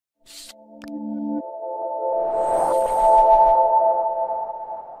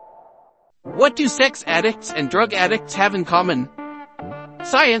What do sex addicts and drug addicts have in common?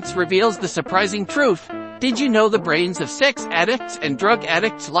 Science reveals the surprising truth. Did you know the brains of sex addicts and drug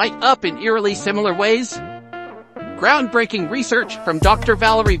addicts light up in eerily similar ways? Groundbreaking research from Dr.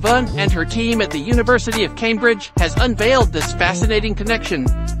 Valerie Voon and her team at the University of Cambridge has unveiled this fascinating connection.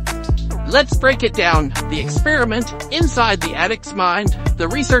 Let's break it down. The experiment. Inside the addict's mind, the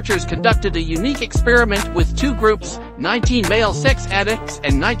researchers conducted a unique experiment with two groups, 19 male sex addicts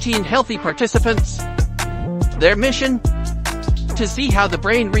and 19 healthy participants. Their mission? To see how the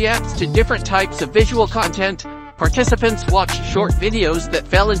brain reacts to different types of visual content. Participants watched short videos that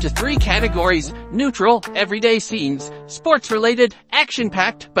fell into three categories: neutral, everyday scenes; sports-related,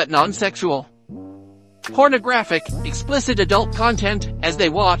 action-packed but non-sexual; pornographic, explicit adult content. As they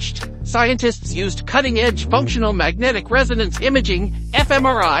watched, scientists used cutting-edge functional magnetic resonance imaging,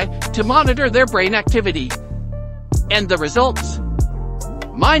 fMRI, to monitor their brain activity. And the results?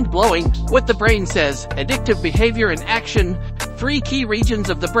 Mind-blowing. What the brain says: addictive behavior and action. Three key regions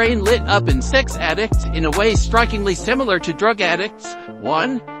of the brain lit up in sex addicts in a way strikingly similar to drug addicts.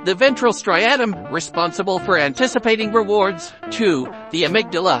 1. The ventral striatum, responsible for anticipating rewards. 2. The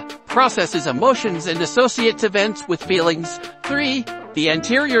amygdala, processes emotions and associates events with feelings. 3. The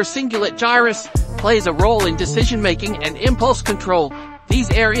anterior cingulate gyrus, plays a role in decision-making and impulse control. These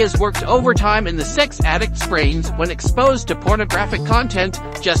areas worked overtime in the sex addicts' brains when exposed to pornographic content,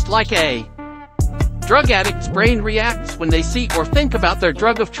 just like a drug addict's brain reacts when they see or think about their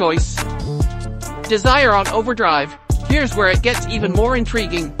drug of choice. Desire on overdrive. Here's where it gets even more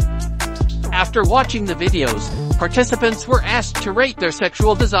intriguing. After watching the videos, participants were asked to rate their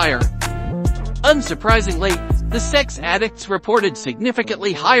sexual desire. Unsurprisingly, the sex addicts reported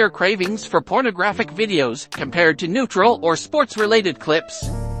significantly higher cravings for pornographic videos compared to neutral or sports-related clips.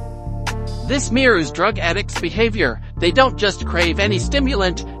 This mirrors drug addicts' behavior. They don't just crave any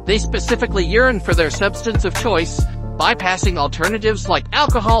stimulant, they specifically yearn for their substance of choice, bypassing alternatives like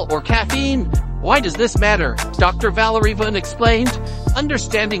alcohol or caffeine. Why does this matter? Dr. Valerie Voon explained.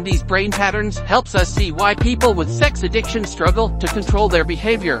 Understanding these brain patterns helps us see why people with sex addiction struggle to control their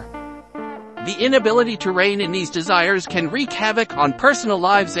behavior. The inability to rein in these desires can wreak havoc on personal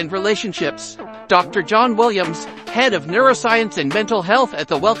lives and relationships. Dr. John Williams, head of neuroscience and mental health at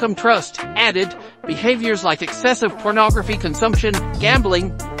the Wellcome Trust, added, behaviors like excessive pornography consumption,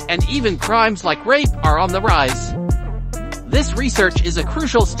 gambling, and even crimes like rape are on the rise. This research is a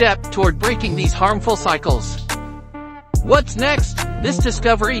crucial step toward breaking these harmful cycles. What's next? This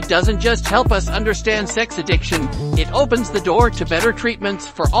discovery doesn't just help us understand sex addiction, it opens the door to better treatments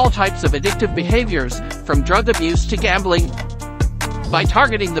for all types of addictive behaviors, from drug abuse to gambling. By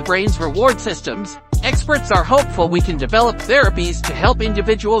targeting the brain's reward systems, experts are hopeful we can develop therapies to help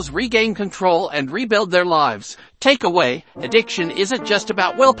individuals regain control and rebuild their lives. Takeaway: addiction isn't just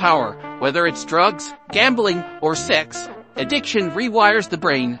about willpower. Whether it's drugs, gambling, or sex, addiction rewires the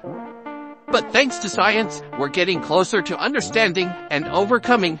brain. But thanks to science, we're getting closer to understanding and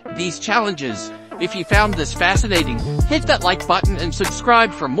overcoming these challenges. If you found this fascinating, hit that like button and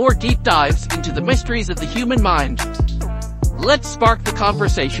subscribe for more deep dives into the mysteries of the human mind. Let's spark the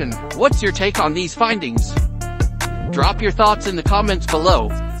conversation. What's your take on these findings? Drop your thoughts in the comments below.